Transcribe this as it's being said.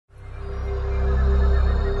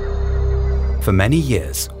For many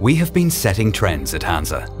years, we have been setting trends at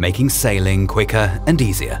Hanse, making sailing quicker and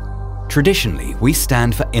easier. Traditionally, we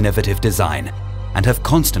stand for innovative design and have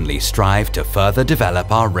constantly strived to further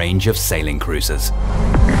develop our range of sailing cruisers.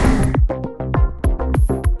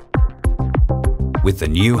 With the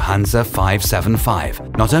new Hanse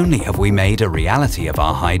 575, not only have we made a reality of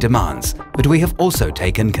our high demands, but we have also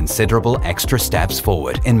taken considerable extra steps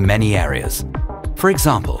forward in many areas. For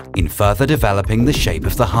example, in further developing the shape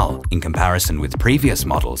of the hull in comparison with previous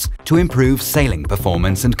models to improve sailing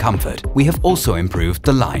performance and comfort, we have also improved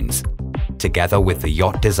the lines. Together with the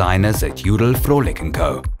yacht designers at Judel Frohlich &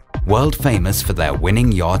 Co., world famous for their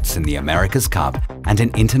winning yachts in the America's Cup and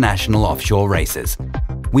in international offshore races,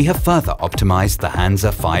 we have further optimized the Hanse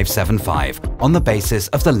 575 on the basis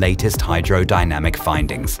of the latest hydrodynamic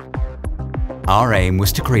findings. Our aim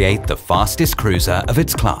was to create the fastest cruiser of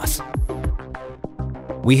its class.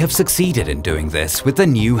 We have succeeded in doing this with the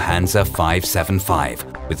new Hanse 575,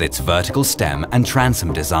 with its vertical stem and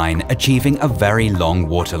transom design achieving a very long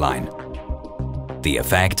waterline. The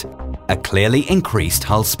effect? A clearly increased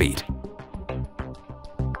hull speed.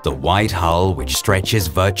 The wide hull, which stretches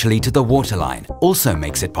virtually to the waterline, also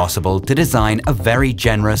makes it possible to design a very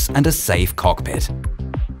generous and a safe cockpit.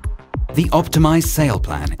 The optimized sail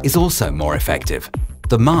plan is also more effective.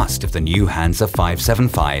 The mast of the new Hanse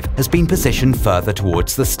 575 has been positioned further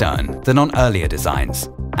towards the stern than on earlier designs.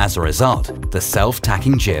 As a result, the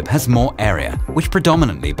self-tacking jib has more area, which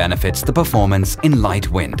predominantly benefits the performance in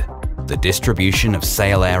light wind. The distribution of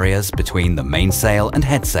sail areas between the mainsail and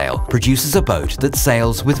headsail produces a boat that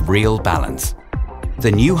sails with real balance.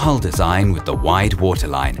 The new hull design with the wide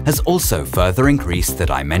waterline has also further increased the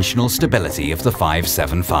dimensional stability of the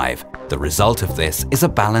 575. The result of this is a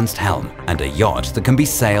balanced helm and a yacht that can be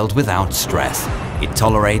sailed without stress. It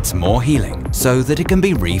tolerates more heeling so that it can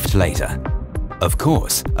be reefed later. Of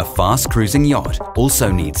course, a fast cruising yacht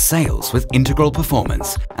also needs sails with integral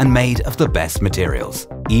performance and made of the best materials.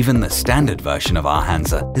 Even the standard version of our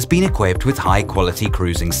Hanse has been equipped with high-quality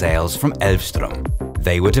cruising sails from Elvström.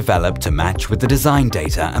 They were developed to match with the design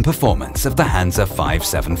data and performance of the Hanse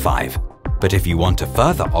 575. But if you want to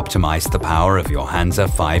further optimize the power of your Hanse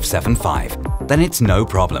 575, then it's no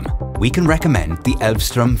problem. We can recommend the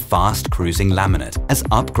Elvström Fast Cruising Laminate as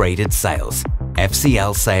upgraded sails.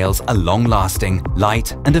 FCL sails are long-lasting,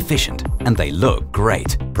 light and efficient, and they look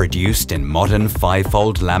great. Produced in modern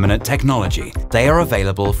 5-fold laminate technology, they are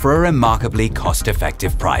available for a remarkably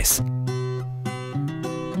cost-effective price.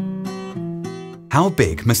 How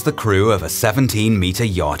big must the crew of a 17-meter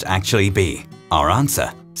yacht actually be? Our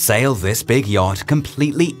answer: sail this big yacht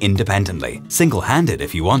completely independently, single-handed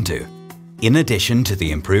if you want to. In addition to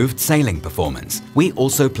the improved sailing performance, we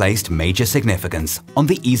also placed major significance on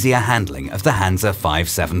the easier handling of the Hanse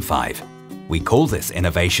 575. We call this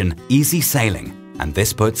innovation Easy Sailing, and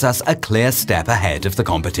this puts us a clear step ahead of the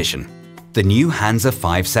competition. The new Hanse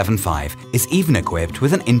 575 is even equipped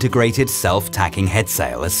with an integrated self-tacking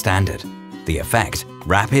headsail as standard. The effect?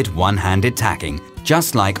 Rapid one-handed tacking,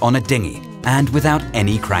 just like on a dinghy, and without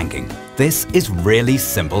any cranking. This is really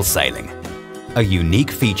simple sailing. A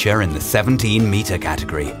unique feature in the 17-meter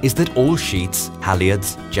category is that all sheets,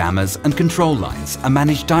 halyards, jammers and control lines are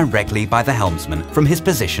managed directly by the helmsman from his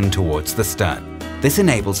position towards the stern. This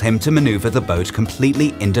enables him to maneuver the boat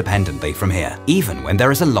completely independently from here, even when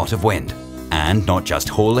there is a lot of wind. And not just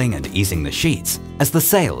hauling and easing the sheets, as the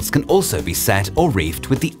sails can also be set or reefed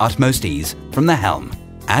with the utmost ease from the helm.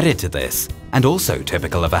 Added to this, and also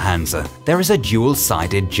typical of a Hanse, there is a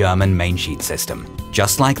dual-sided German mainsheet system,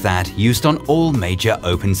 just like that used on all major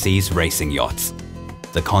open seas racing yachts.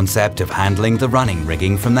 The concept of handling the running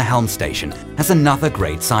rigging from the helm station has another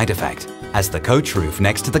great side effect, as the coach roof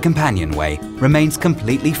next to the companionway remains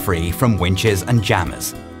completely free from winches and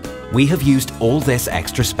jammers. We have used all this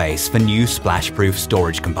extra space for new splash-proof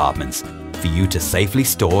storage compartments for you to safely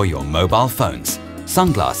store your mobile phones,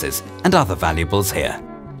 sunglasses and other valuables here.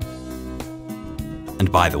 And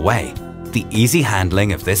by the way, the easy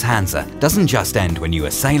handling of this Hanse doesn't just end when you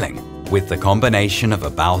are sailing. With the combination of a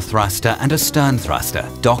bow thruster and a stern thruster,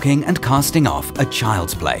 docking and casting off are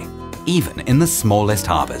child's play, even in the smallest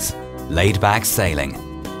harbors. Laid-back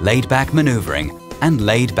sailing, laid-back maneuvering and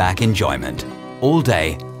laid-back enjoyment, all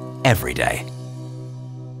day, every day.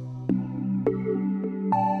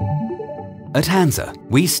 At Hanse,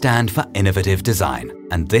 we stand for innovative design,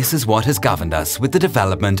 and this is what has governed us with the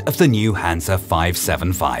development of the new Hanse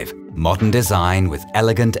 575. Modern design with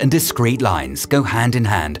elegant and discreet lines go hand in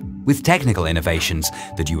hand with technical innovations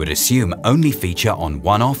that you would assume only feature on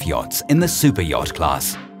one-off yachts in the super yacht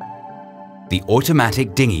class. The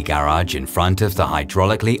automatic dinghy garage in front of the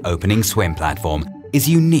hydraulically opening swim platform is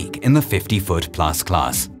unique in the 50-foot plus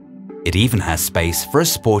class. It even has space for a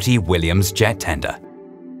sporty Williams jet tender.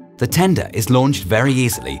 The tender is launched very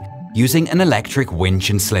easily using an electric winch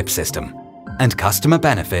and slip system. And customer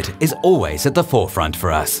benefit is always at the forefront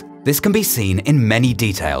for us. This can be seen in many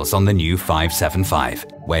details on the new 575,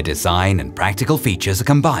 where design and practical features are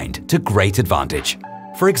combined to great advantage.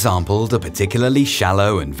 For example, the particularly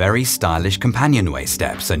shallow and very stylish companionway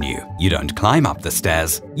steps are new. You don't climb up the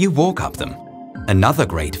stairs, you walk up them. Another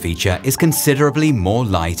great feature is considerably more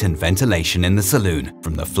light and ventilation in the saloon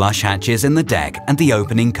from the flush hatches in the deck and the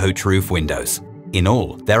opening coach roof windows. In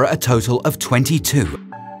all, there are a total of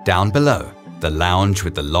 22. Down below, the lounge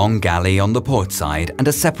with the long galley on the port side and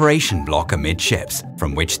a separation block amidships,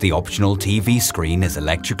 from which the optional TV screen is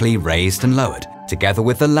electrically raised and lowered, together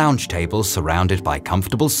with the lounge table surrounded by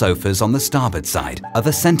comfortable sofas on the starboard side, are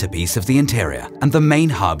the centerpiece of the interior and the main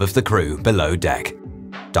hub of the crew below deck.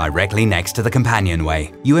 Directly next to the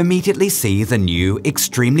companionway, you immediately see the new,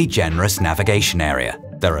 extremely generous navigation area.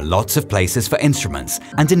 There are lots of places for instruments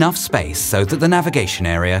and enough space so that the navigation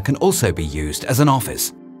area can also be used as an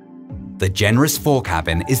office. The generous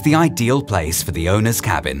forecabin is the ideal place for the owner's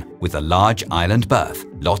cabin, with a large island berth,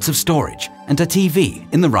 lots of storage, and a TV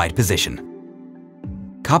in the right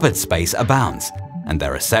position. Cupboard space abounds, and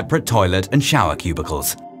there are separate toilet and shower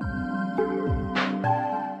cubicles.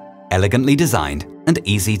 Elegantly designed and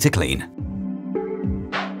easy to clean.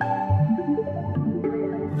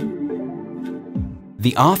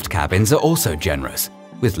 The aft cabins are also generous,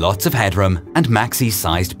 with lots of headroom and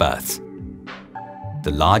maxi-sized berths.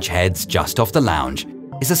 The large heads just off the lounge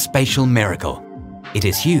is a spatial miracle. It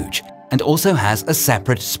is huge and also has a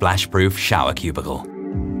separate splash-proof shower cubicle.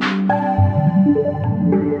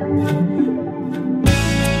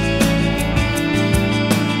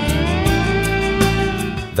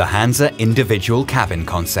 The Hanse individual cabin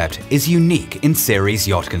concept is unique in series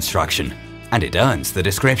yacht construction, and it earns the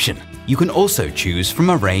description. You can also choose from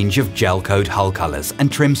a range of gel coat hull colors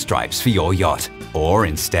and trim stripes for your yacht. Or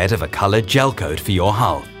instead of a colored gel coat for your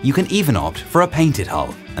hull, you can even opt for a painted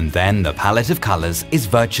hull, and then the palette of colors is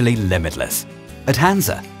virtually limitless. At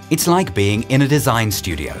Hanse, it's like being in a design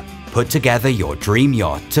studio. Put together your dream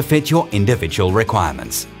yacht to fit your individual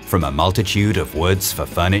requirements, from a multitude of woods for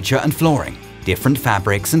furniture and flooring, different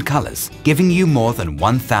fabrics and colors, giving you more than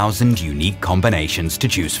 1,000 unique combinations to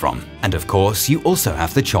choose from. And of course, you also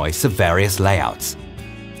have the choice of various layouts.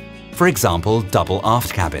 For example, double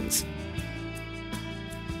aft cabins,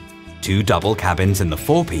 2 double cabins in the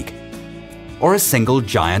forepeak, or a single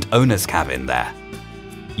giant owner's cabin there.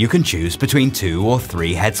 You can choose between 2 or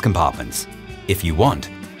 3 heads compartments. If you want,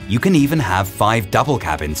 you can even have 5 double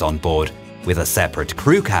cabins on board, with a separate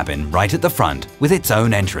crew cabin right at the front with its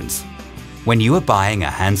own entrance. When you are buying a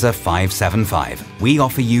Hanse 575, we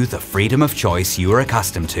offer you the freedom of choice you are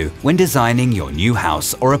accustomed to when designing your new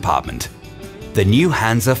house or apartment. The new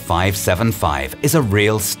Hanse 575 is a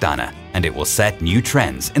real stunner, and it will set new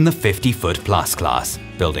trends in the 50-foot plus class,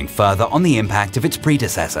 building further on the impact of its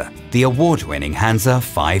predecessor, the award-winning Hanse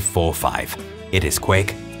 545. It is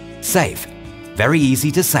quick, safe, very easy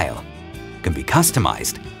to sail, can be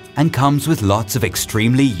customized, and comes with lots of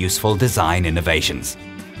extremely useful design innovations.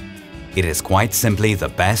 It is quite simply the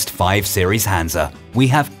best 5 Series Hanse we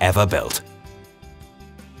have ever built.